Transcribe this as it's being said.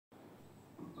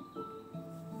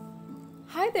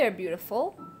Hi there,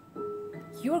 beautiful.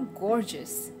 You're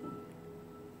gorgeous.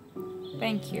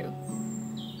 Thank you.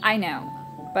 I know,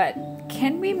 but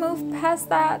can we move past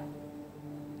that?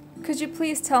 Could you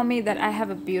please tell me that I have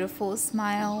a beautiful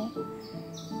smile?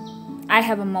 I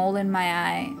have a mole in my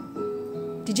eye.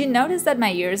 Did you notice that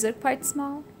my ears are quite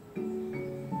small?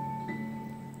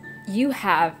 You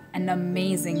have an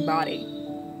amazing body.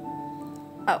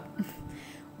 Oh,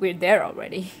 we're there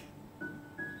already.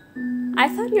 I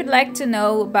thought you'd like to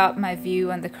know about my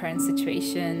view on the current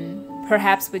situation,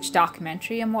 perhaps which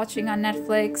documentary I'm watching on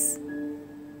Netflix.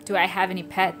 Do I have any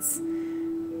pets?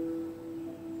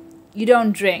 You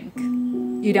don't drink.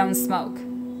 You don't smoke.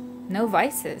 No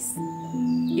vices.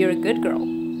 You're a good girl.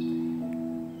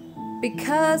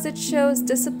 Because it shows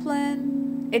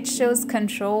discipline, it shows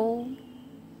control.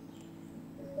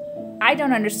 I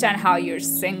don't understand how you're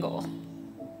single.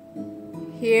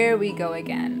 Here we go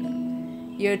again.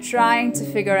 You're trying to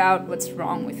figure out what's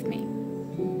wrong with me.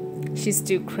 She's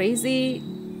too crazy.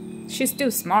 She's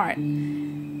too smart.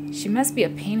 She must be a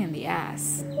pain in the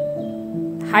ass.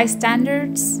 High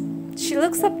standards. She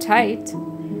looks uptight.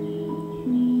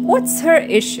 What's her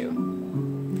issue?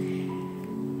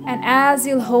 And as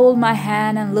you'll hold my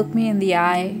hand and look me in the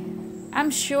eye, I'm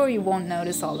sure you won't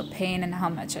notice all the pain and how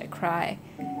much I cry.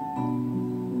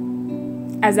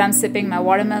 As I'm sipping my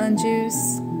watermelon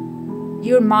juice,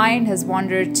 your mind has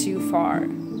wandered too far.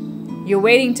 You're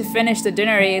waiting to finish the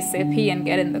dinner ASAP and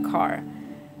get in the car.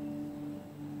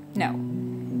 No,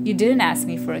 you didn't ask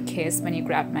me for a kiss when you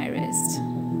grabbed my wrist,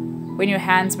 when your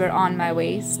hands were on my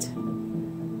waist.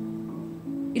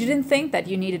 You didn't think that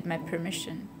you needed my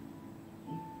permission.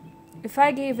 If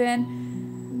I gave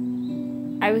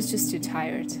in, I was just too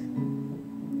tired.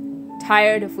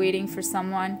 Tired of waiting for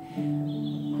someone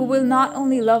who will not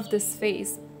only love this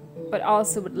face, but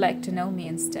also would like to know me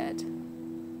instead.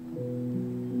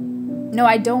 No,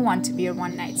 I don't want to be your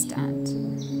one-night stand.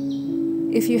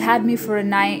 If you had me for a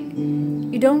night,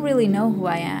 you don't really know who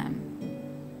I am.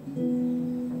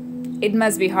 It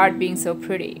must be hard being so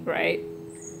pretty, right?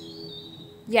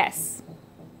 Yes.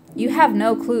 You have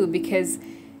no clue because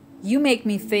you make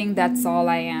me think that's all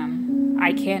I am.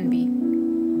 I can be.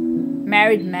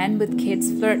 Married men with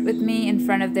kids flirt with me in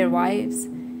front of their wives.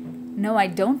 No, I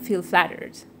don't feel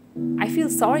flattered. I feel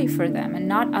sorry for them and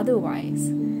not otherwise.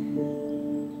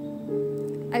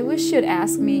 I wish you'd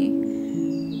ask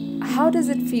me, how does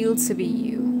it feel to be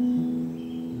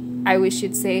you? I wish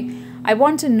you'd say, I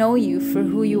want to know you for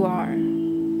who you are.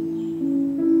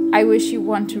 I wish you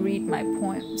want to read my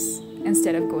poems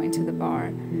instead of going to the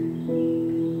bar.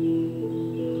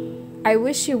 I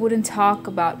wish you wouldn't talk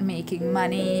about making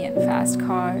money and fast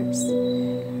cars.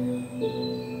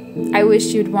 I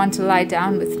wish you'd want to lie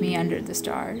down with me under the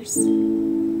stars.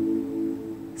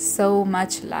 So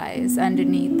much lies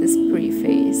underneath this pretty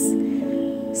face.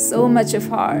 So much of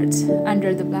heart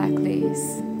under the black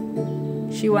lace.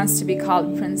 She wants to be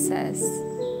called princess.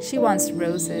 She wants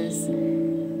roses.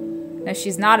 Now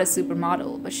she's not a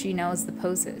supermodel, but she knows the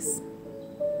poses.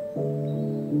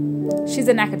 She's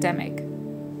an academic.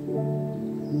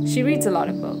 She reads a lot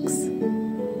of books.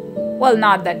 Well,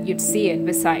 not that you'd see it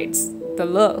besides the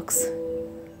looks.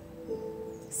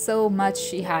 So much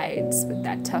she hides with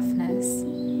that toughness.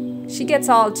 She gets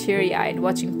all teary-eyed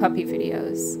watching puppy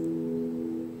videos.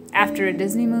 After a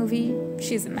Disney movie,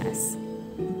 she's a mess.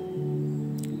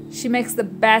 She makes the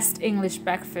best English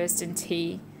breakfast and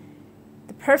tea.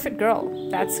 The perfect girl,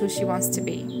 that's who she wants to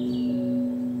be.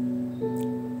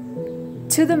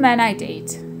 To the men I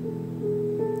date,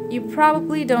 you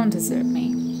probably don't deserve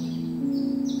me.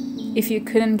 If you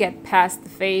couldn't get past the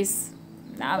face,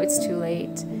 now it's too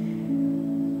late.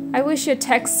 I wish your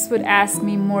texts would ask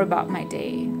me more about my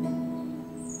day.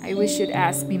 I wish you'd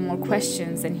ask me more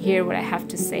questions and hear what I have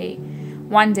to say.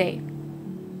 One day,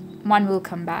 one will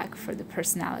come back for the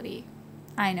personality.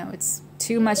 I know it's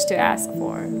too much to ask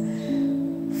for,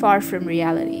 far from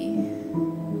reality.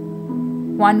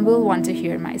 One will want to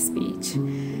hear my speech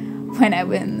when I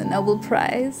win the Nobel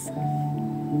Prize.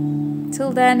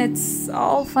 Till then, it's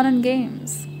all fun and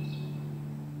games.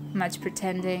 Much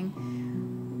pretending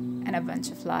and a bunch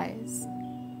of lies.